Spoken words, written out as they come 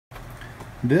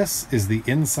This is the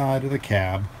inside of the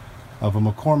cab of a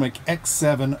McCormick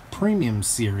X7 Premium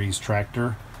Series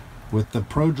tractor with the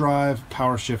ProDrive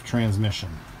PowerShift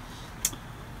transmission.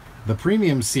 The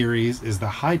Premium Series is the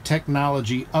high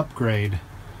technology upgrade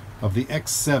of the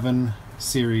X7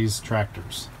 Series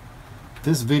tractors.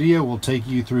 This video will take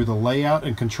you through the layout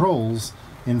and controls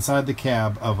inside the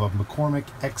cab of a McCormick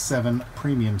X7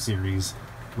 Premium Series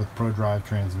with ProDrive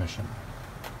transmission.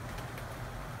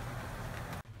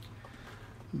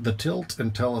 The tilt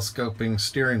and telescoping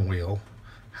steering wheel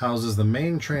houses the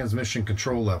main transmission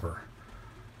control lever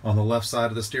on the left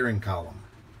side of the steering column.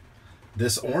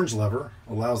 This orange lever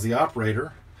allows the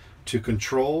operator to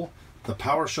control the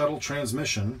power shuttle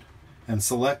transmission and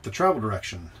select the travel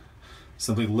direction.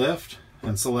 Simply lift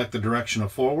and select the direction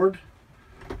of forward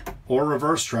or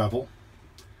reverse travel,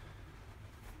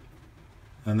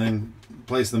 and then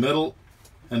place the middle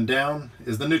and down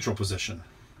is the neutral position.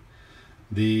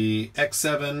 The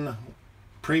X7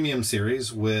 Premium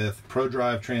Series with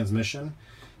ProDrive transmission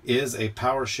is a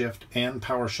power shift and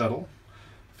power shuttle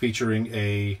featuring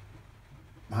a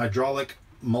hydraulic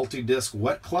multi-disc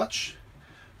wet clutch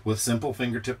with simple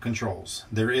fingertip controls.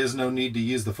 There is no need to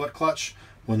use the foot clutch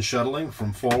when shuttling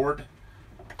from forward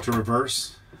to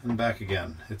reverse and back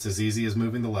again. It's as easy as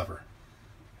moving the lever.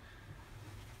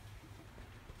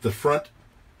 The front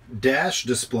dash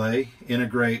display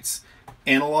integrates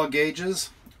analog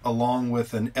gauges along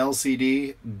with an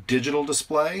LCD digital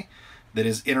display that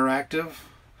is interactive.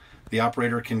 The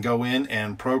operator can go in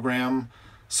and program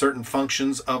certain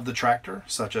functions of the tractor,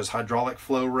 such as hydraulic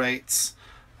flow rates,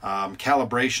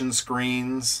 calibration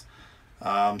screens,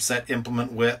 set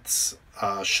implement widths,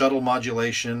 shuttle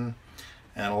modulation,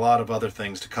 and a lot of other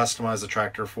things to customize the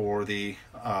tractor for the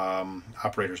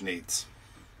operator's needs.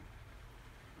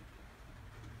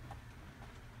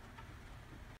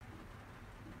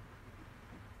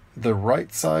 The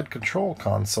right side control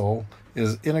console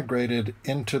is integrated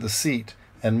into the seat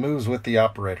and moves with the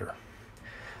operator.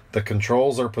 The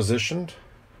controls are positioned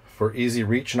for easy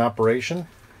reach and operation.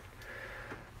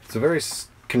 It's a very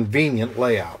convenient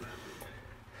layout.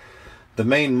 The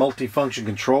main multifunction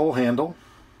control handle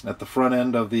at the front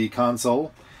end of the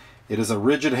console, it is a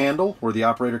rigid handle where the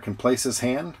operator can place his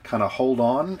hand, kind of hold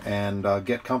on and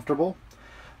get comfortable.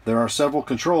 There are several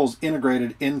controls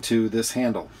integrated into this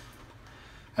handle.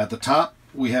 At the top,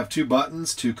 we have two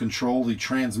buttons to control the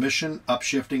transmission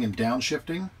upshifting and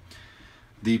downshifting.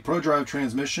 The ProDrive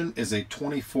transmission is a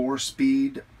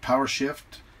 24-speed power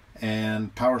shift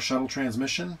and power shuttle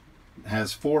transmission. It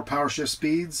has 4 power shift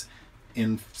speeds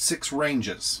in 6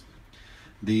 ranges.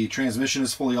 The transmission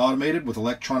is fully automated with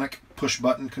electronic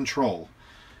push-button control.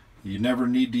 You never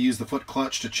need to use the foot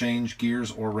clutch to change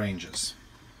gears or ranges.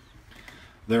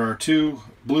 There are 2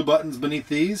 blue buttons beneath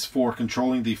these for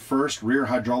controlling the first rear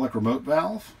hydraulic remote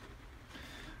valve.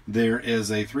 There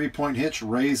is a 3-point hitch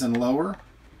raise and lower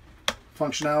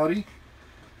functionality.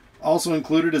 Also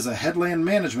included is a headland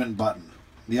management button.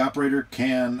 The operator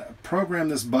can program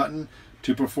this button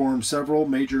to perform several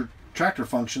major tractor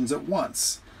functions at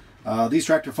once. These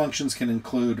tractor functions can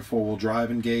include 4-wheel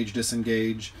drive engage,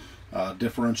 disengage,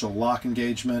 differential lock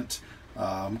engagement,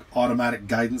 automatic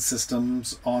guidance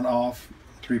systems on-off,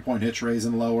 3-point hitch raise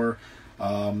and lower,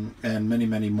 and many,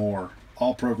 many more,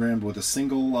 all programmed with a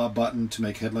single button to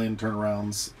make headland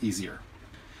turnarounds easier.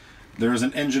 There is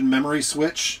an engine memory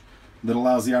switch that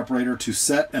allows the operator to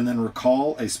set and then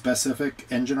recall a specific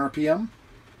engine RPM.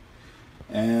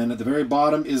 And at the very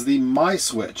bottom is the My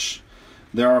Switch.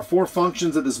 There are 4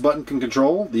 functions that this button can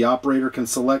control. The operator can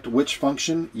select which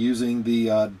function using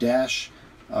the dash,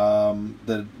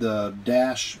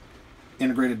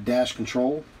 integrated dash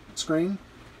control screen.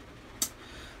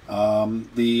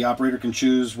 The operator can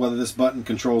choose whether this button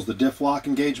controls the diff lock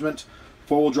engagement,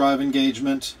 4-wheel drive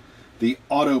engagement, the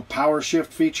auto power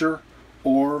shift feature,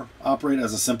 or operate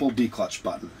as a simple D-clutch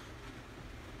button.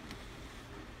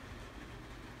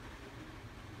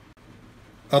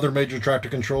 Other major tractor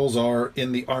controls are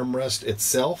in the armrest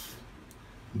itself.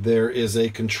 There is a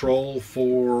control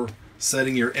for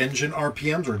setting your engine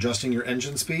RPMs or adjusting your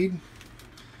engine speed.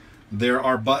 There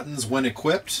are buttons when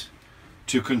equipped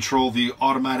to control the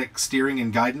automatic steering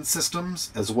and guidance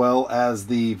systems, as well as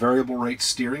the variable rate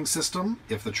steering system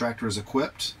if the tractor is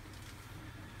equipped.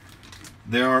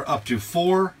 There are up to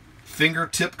 4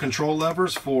 fingertip control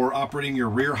levers for operating your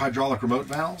rear hydraulic remote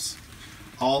valves.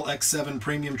 All X7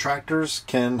 Premium tractors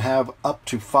can have up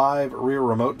to 5 rear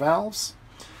remote valves.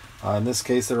 In this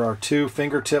case, there are 2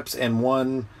 fingertips and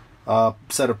 1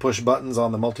 set of push buttons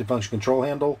on the multifunction control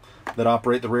handle that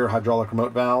operate the rear hydraulic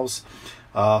remote valves.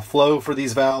 Flow for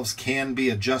these valves can be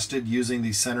adjusted using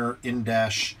the center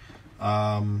in-dash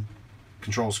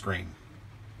control screen.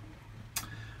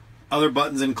 Other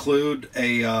buttons include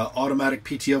a automatic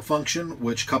PTO function,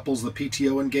 which couples the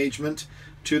PTO engagement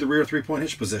to the rear 3-point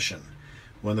hitch position.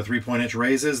 When the 3-point hitch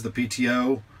raises, the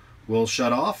PTO will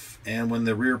shut off, and when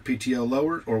the rear PTO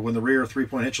lowers, or when the rear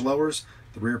 3-point hitch lowers,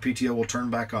 the rear PTO will turn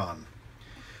back on.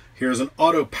 Here's an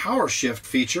auto power shift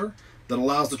feature that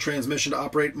allows the transmission to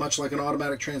operate much like an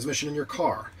automatic transmission in your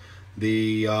car.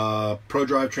 The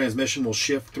ProDrive transmission will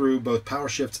shift through both power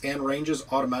shifts and ranges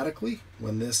automatically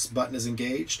when this button is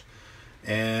engaged.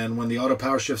 And when the auto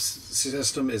power shift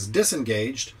system is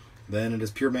disengaged, then it is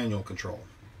pure manual control.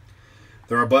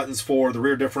 There are buttons for the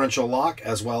rear differential lock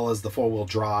as well as the 4-wheel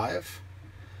drive.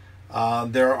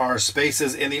 There are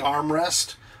spaces in the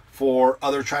armrest for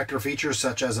other tractor features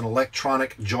such as an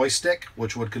electronic joystick,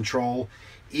 which would control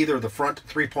either the front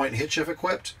 3-point hitch if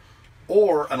equipped,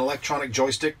 or an electronic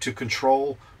joystick to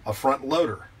control a front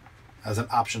loader as an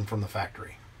option from the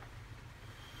factory.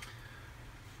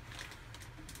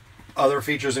 Other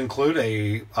features include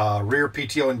a rear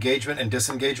PTO engagement and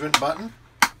disengagement button.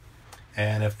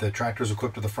 And if the tractor is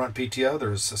equipped with a front PTO,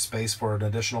 there's a space for an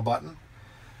additional button.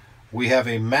 We have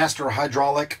a master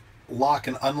hydraulic lock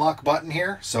and unlock button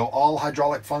here. So all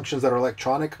hydraulic functions that are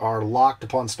electronic are locked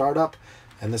upon startup,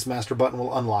 and this master button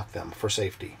will unlock them for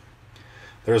safety.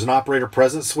 There's an operator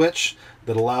presence switch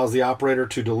that allows the operator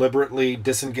to deliberately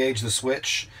disengage the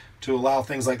switch to allow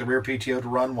things like the rear PTO to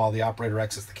run while the operator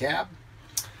exits the cab.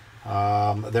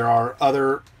 There are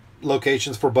other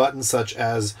locations for buttons such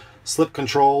as slip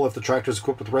control if the tractor is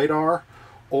equipped with radar,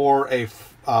 or a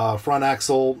front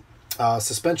axle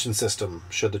suspension system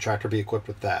should the tractor be equipped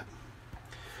with that.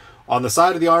 On the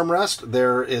side of the armrest,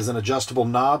 there is an adjustable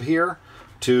knob here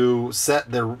to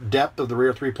set the depth of the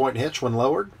rear 3-point hitch when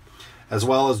lowered, as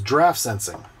well as draft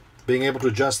sensing, being able to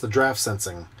adjust the draft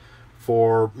sensing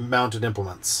for mounted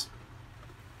implements.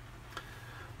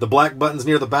 The black buttons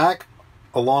near the back,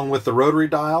 along with the rotary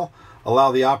dial,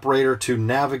 allow the operator to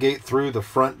navigate through the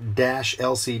front dash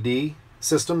LCD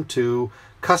system to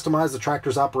customize the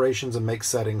tractor's operations and make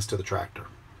settings to the tractor.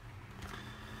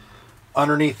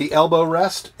 Underneath the elbow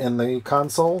rest in the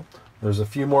console, there's a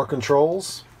few more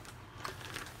controls.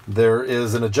 There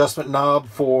is an adjustment knob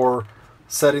for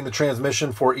setting the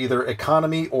transmission for either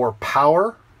economy or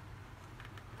power.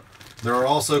 There are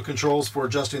also controls for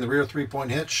adjusting the rear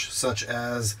 3-point hitch, such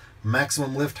as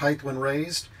maximum lift height when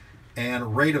raised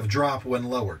and rate of drop when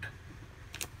lowered.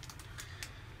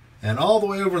 And all the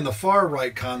way over in the far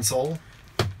right console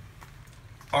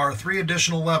are 3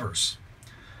 additional levers.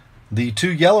 The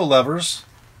 2 yellow levers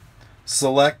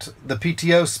select the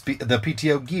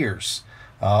PTO gears.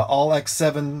 All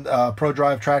X7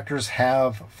 ProDrive tractors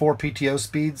have 4 PTO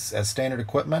speeds as standard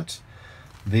equipment.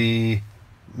 The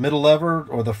middle lever,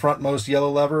 or the frontmost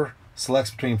yellow lever,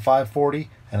 selects between 540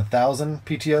 and 1000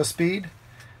 PTO speed,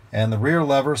 and the rear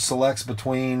lever selects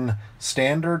between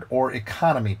standard or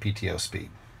economy PTO speed.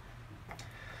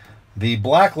 The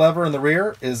black lever in the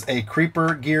rear is a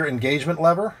creeper gear engagement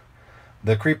lever.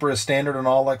 The creeper is standard on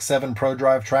all X7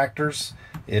 ProDrive tractors.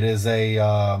 It is a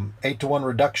 8-to-1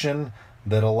 reduction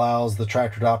that allows the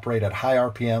tractor to operate at high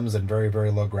RPMs and very,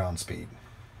 very low ground speed.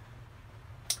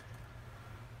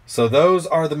 So those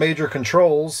are the major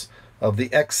controls of the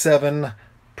X7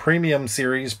 Premium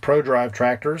Series ProDrive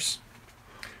tractors.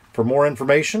 For more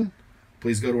information,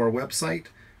 please go to our website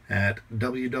at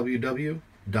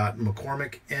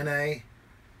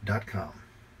www.mccormickna.com.